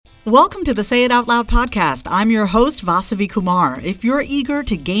Welcome to the Say It Out Loud podcast. I'm your host, Vasavi Kumar. If you're eager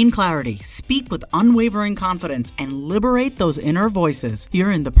to gain clarity, speak with unwavering confidence, and liberate those inner voices,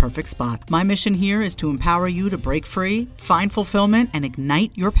 you're in the perfect spot. My mission here is to empower you to break free, find fulfillment, and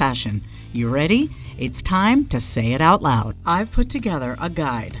ignite your passion. You ready? It's time to say it out loud. I've put together a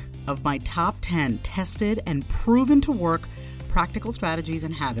guide of my top 10 tested and proven to work practical strategies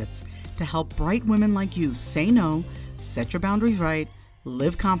and habits to help bright women like you say no, set your boundaries right,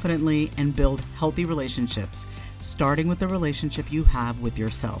 live confidently, and build healthy relationships, starting with the relationship you have with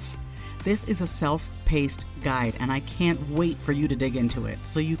yourself. This is a self-paced guide, and I can't wait for you to dig into it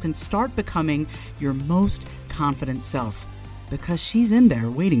so you can start becoming your most confident self, because she's in there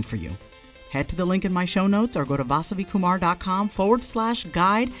waiting for you. Head to the link in my show notes or go to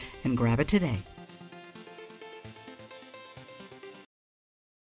vasavikumar.com/guide and grab it today.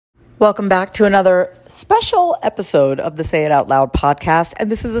 Welcome back to another special episode of the Say It Out Loud podcast.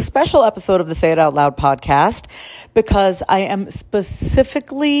 And this is a special episode of the Say It Out Loud podcast because I am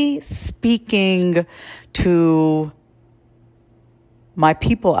specifically speaking to my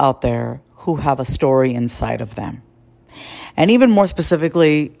people out there who have a story inside of them. And even more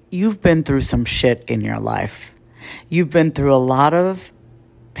specifically, you've been through some shit in your life. You've been through a lot of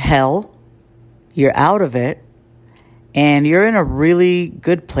hell. You're out of it. And you're in a really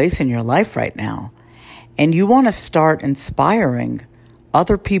good place in your life right now. And you want to start inspiring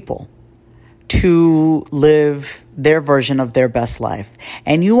other people to live their version of their best life.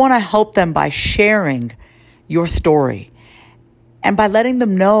 And you want to help them by sharing your story. And by letting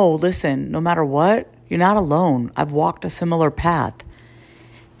them know, listen, no matter what, you're not alone. I've walked a similar path.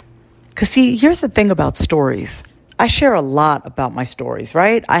 Because see, here's the thing about stories. I share a lot about my stories,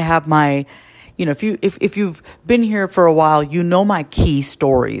 right? I have my... if you've been here for a while, you know my key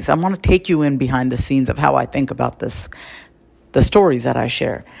stories. I want to take you in behind the scenes of how I think about this, the stories that I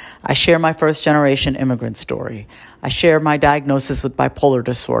share. I share my first generation immigrant story. I share my diagnosis with bipolar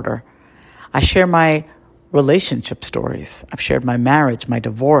disorder. I share my relationship stories. I've shared my marriage, my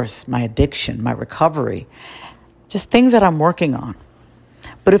divorce, my addiction, my recovery, just things that I'm working on.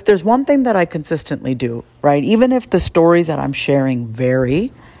 But if there's one thing that I consistently do, right, even if the stories that I'm sharing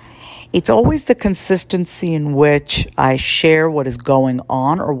vary, it's always the consistency in which I share what is going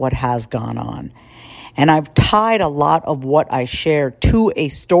on or what has gone on. And I've tied a lot of what I share to a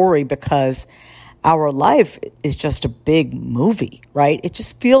story because our life is just a big movie, right? It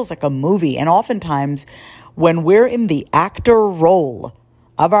just feels like a movie. And oftentimes when we're in the actor role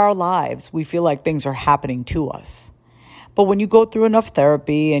of our lives, we feel like things are happening to us. But when you go through enough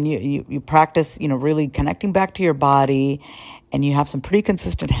therapy and you practice, really connecting back to your body, and you have some pretty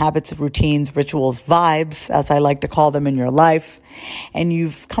consistent habits, routines, rituals, vibes, as I like to call them, in your life, and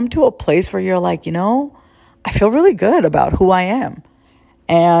you've come to a place where you're like, I feel really good about who I am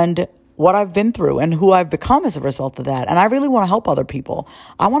and what I've been through and who I've become as a result of that. And I really want to help other people.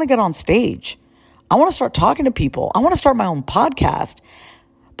 I want to get on stage. I want to start talking to people. I want to start my own podcast.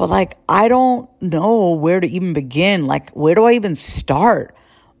 But I don't know where to even begin. Where do I even start?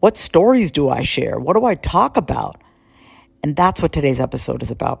 What stories do I share? What do I talk about? And that's what today's episode is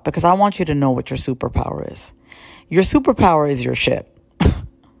about, because I want you to know what your superpower is. Your superpower is your shit.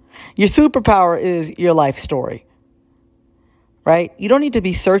 Your superpower is your life story, right? You don't need to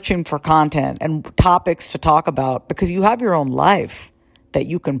be searching for content and topics to talk about because you have your own life that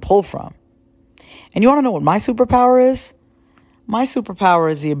you can pull from. And you want to know what my superpower is? My superpower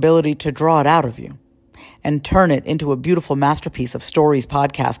is the ability to draw it out of you and turn it into a beautiful masterpiece of stories,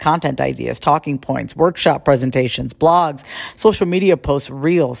 podcasts, content ideas, talking points, workshop presentations, blogs, social media posts,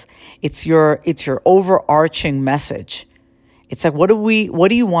 reels. It's your overarching message. It's like, what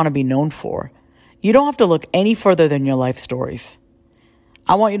do you want to be known for? You don't have to look any further than your life stories.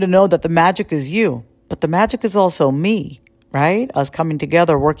 I want you to know that the magic is you, but the magic is also me, right? Us coming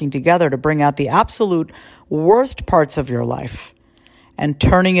together, working together to bring out the absolute worst parts of your life and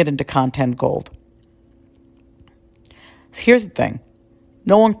turning it into content gold. Here's the thing.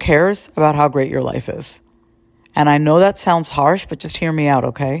 No one cares about how great your life is. And I know that sounds harsh, but just hear me out,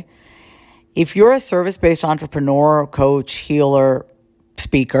 okay? If you're a service-based entrepreneur, coach, healer,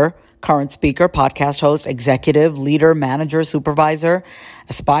 speaker, current speaker, podcast host, executive, leader, manager, supervisor,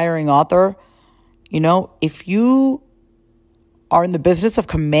 aspiring author, if you are in the business of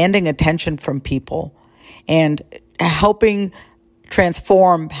commanding attention from people and helping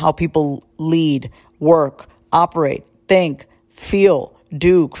transform how people lead, work, operate, think, feel,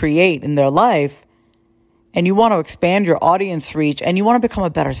 do, create in their life, and you want to expand your audience reach, and you want to become a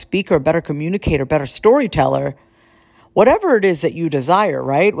better speaker, better communicator, better storyteller, whatever it is that you desire,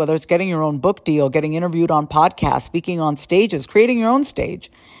 right? Whether it's getting your own book deal, getting interviewed on podcasts, speaking on stages, creating your own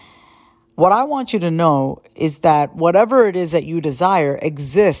stage, What I want you to know is that whatever it is that you desire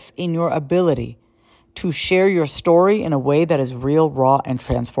exists in your ability to share your story in a way that is real, raw, and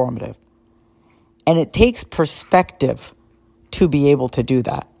transformative. And it takes perspective to be able to do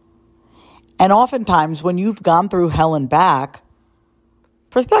that. And oftentimes when you've gone through hell and back,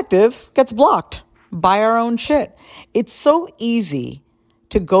 perspective gets blocked by our own shit. It's so easy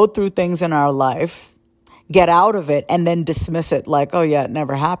to go through things in our life, get out of it, and then dismiss it like, oh yeah, it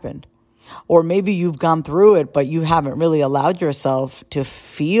never happened. Or maybe you've gone through it, but you haven't really allowed yourself to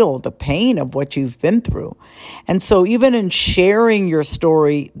feel the pain of what you've been through. And so even in sharing your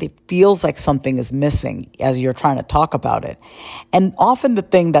story, it feels like something is missing as you're trying to talk about it. And often the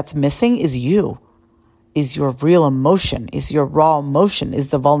thing that's missing is you, is your real emotion, is your raw emotion, is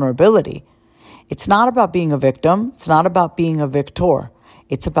the vulnerability. It's not about being a victim. It's not about being a victor.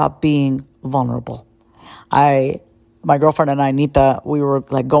 It's about being vulnerable. My girlfriend and I, Anita, we were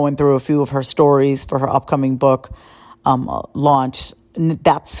like going through a few of her stories for her upcoming book launch.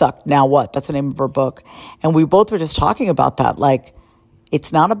 That Sucked, Now What? That's the name of her book. And we both were just talking about that. Like,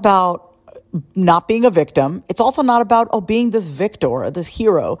 it's not about not being a victim. It's also not about, being this victor, this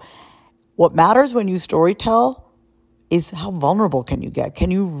hero. What matters when you storytell is how vulnerable can you get? Can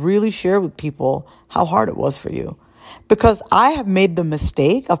you really share with people how hard it was for you? Because I have made the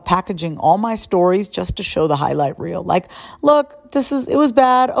mistake of packaging all my stories just to show the highlight reel. Like, look, it was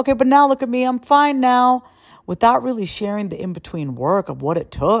bad. Okay, but now look at me. I'm fine now. Without really sharing the in-between work of what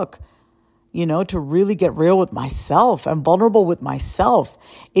it took, to really get real with myself and vulnerable with myself.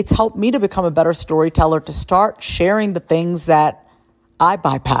 It's helped me to become a better storyteller, to start sharing the things that I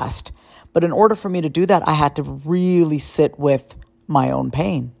bypassed. But in order for me to do that, I had to really sit with my own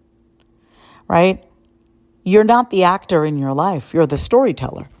pain, right? You're not the actor in your life. You're the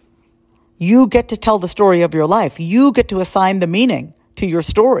storyteller. You get to tell the story of your life. You get to assign the meaning to your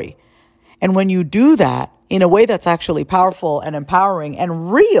story. And when you do that in a way that's actually powerful and empowering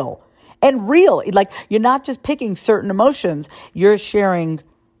and real, like you're not just picking certain emotions, you're sharing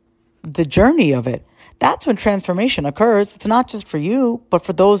the journey of it. That's when transformation occurs. It's not just for you, but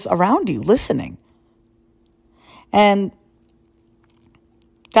for those around you listening. And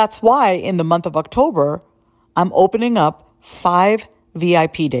that's why in the month of October, I'm opening up 5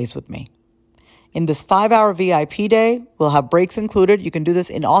 VIP days with me. In this 5-hour VIP day, we'll have breaks included. You can do this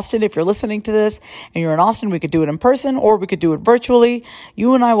in Austin. If you're listening to this and you're in Austin, we could do it in person or we could do it virtually.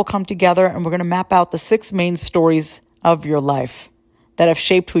 You and I will come together and we're going to map out the 6 main stories of your life that have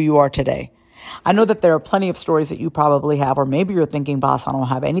shaped who you are today. I know that there are plenty of stories that you probably have, or maybe you're thinking, boss, I don't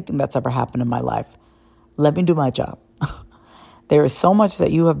have anything that's ever happened in my life. Let me do my job. There is so much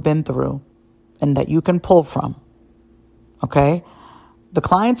that you have been through and that you can pull from, okay? The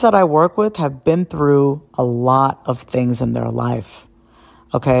clients that I work with have been through a lot of things in their life,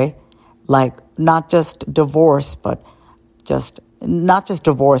 okay? Like not just divorce, but not just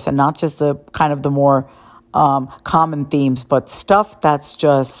divorce and not just the kind of the more common themes, but stuff that's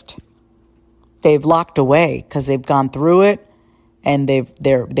just, they've locked away because they've gone through it and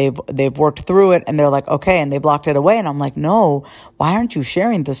they've worked through it and they're like, okay, and they've locked it away. And I'm like, no, why aren't you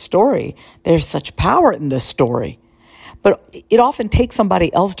sharing this story? There's such power in this story. But it often takes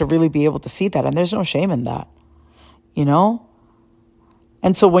somebody else to really be able to see that. And there's no shame in that,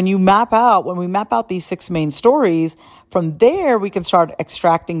 And so when we map out these 6 main stories, from there we can start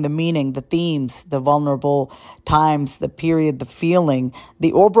extracting the meaning, the themes, the vulnerable times, the period, the feeling,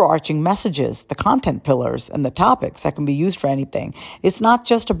 the overarching messages, the content pillars, and the topics that can be used for anything. It's not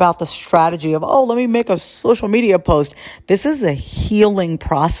just about the strategy of, let me make a social media post. This is a healing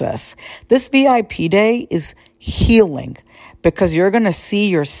process. This VIP day is healing because you're going to see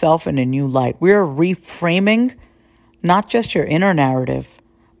yourself in a new light. We're reframing not just your inner narrative,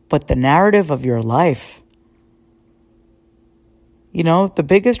 but the narrative of your life. The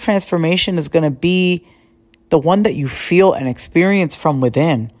biggest transformation is going to be the one that you feel and experience from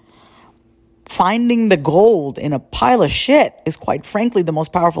within. Finding the gold in a pile of shit is quite frankly the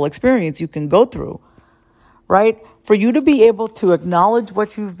most powerful experience you can go through, right? For you to be able to acknowledge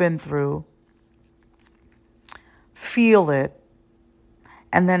what you've been through, feel it,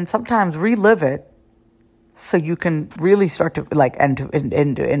 and then sometimes relive it, so you can really start to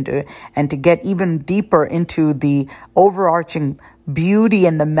and to get even deeper into the overarching beauty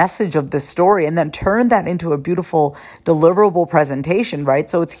and the message of the story, and then turn that into a beautiful deliverable presentation, right?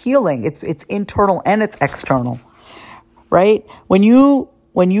 So it's healing. It's internal and it's external, right? When you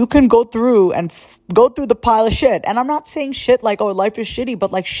can go through the pile of shit, and I'm not saying shit like, life is shitty,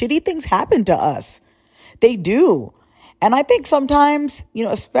 but like shitty things happen to us. They do. And I think sometimes,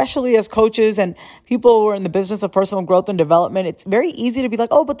 especially as coaches and people who are in the business of personal growth and development, it's very easy to be like,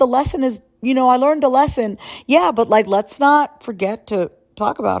 oh, but the lesson is, I learned a lesson. Yeah, but let's not forget to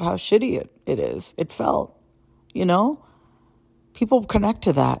talk about how shitty it felt, People connect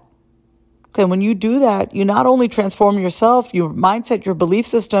to that. Okay, when you do that, you not only transform yourself, your mindset, your belief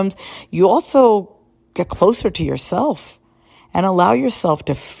systems, you also get closer to yourself and allow yourself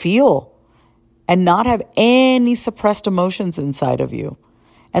to feel and not have any suppressed emotions inside of you.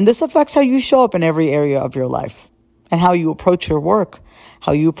 And this affects how you show up in every area of your life and how you approach your work,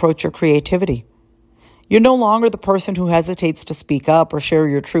 how you approach your creativity. You're no longer the person who hesitates to speak up or share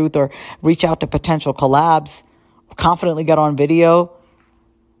your truth or reach out to potential collabs or confidently get on video.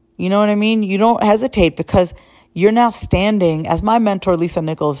 You know what I mean? You don't hesitate because you're now standing, as my mentor, Lisa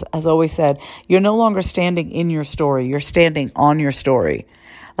Nichols, has always said, you're no longer standing in your story. You're standing on your story.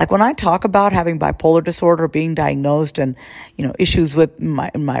 Like when I talk about having bipolar disorder, being diagnosed and, issues with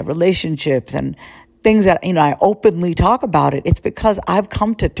my relationships and things that, I openly talk about it, it's because I've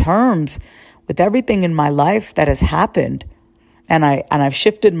come to terms with everything in my life that has happened. And I've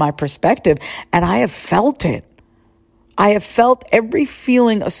shifted my perspective and I have felt it. I have felt every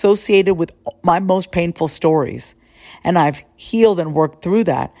feeling associated with my most painful stories. And I've healed and worked through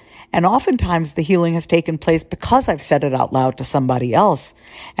that. And oftentimes the healing has taken place because I've said it out loud to somebody else.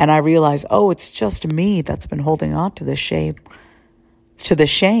 And I realize, oh, it's just me that's been holding on to this shame.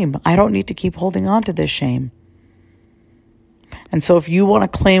 I don't need to keep holding on to this shame. And so if you want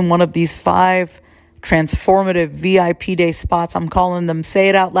to claim one of these 5 transformative VIP day spots, I'm calling them Say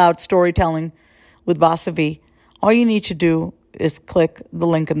It Out Loud Storytelling with Vasavi, all you need to do is click the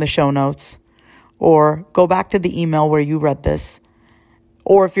link in the show notes or go back to the email where you read this.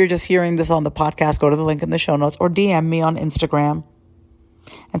 Or if you're just hearing this on the podcast, go to the link in the show notes or DM me on Instagram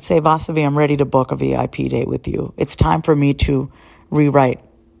and say, Vasavi, I'm ready to book a VIP date with you. It's time for me to rewrite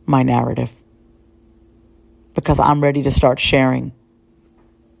my narrative because I'm ready to start sharing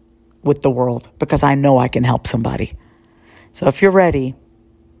with the world because I know I can help somebody. So if you're ready,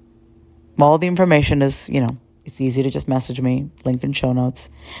 all the information is, it's easy to just message me, link in show notes.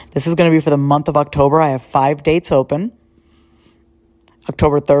 This is going to be for the month of October. I have 5 dates open.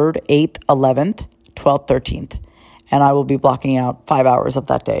 October 3rd, 8th, 11th, 12th, 13th. And I will be blocking out 5 hours of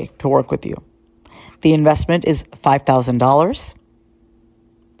that day to work with you. The investment is $5,000.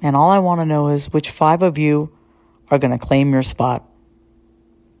 And all I want to know is which 5 of you are going to claim your spot.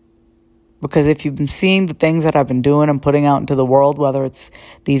 Because if you've been seeing the things that I've been doing and putting out into the world, whether it's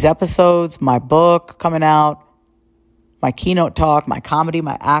these episodes, my book coming out, my keynote talk, my comedy,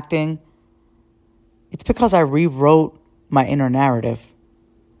 my acting, it's because I rewrote my inner narrative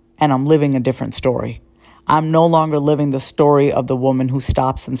and I'm living a different story. I'm no longer living the story of the woman who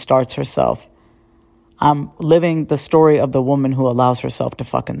stops and starts herself. I'm living the story of the woman who allows herself to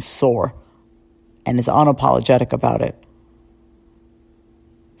fucking soar and is unapologetic about it.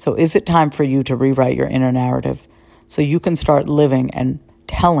 So is it time for you to rewrite your inner narrative so you can start living and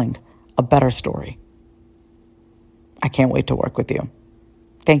telling a better story? I can't wait to work with you.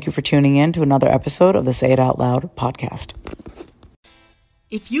 Thank you for tuning in to another episode of the Say It Out Loud podcast.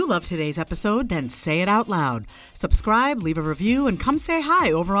 If you love today's episode, then say it out loud. Subscribe, leave a review, and come say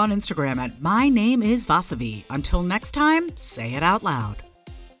hi over on Instagram at My Name is Vasavi. Until next time, say it out loud.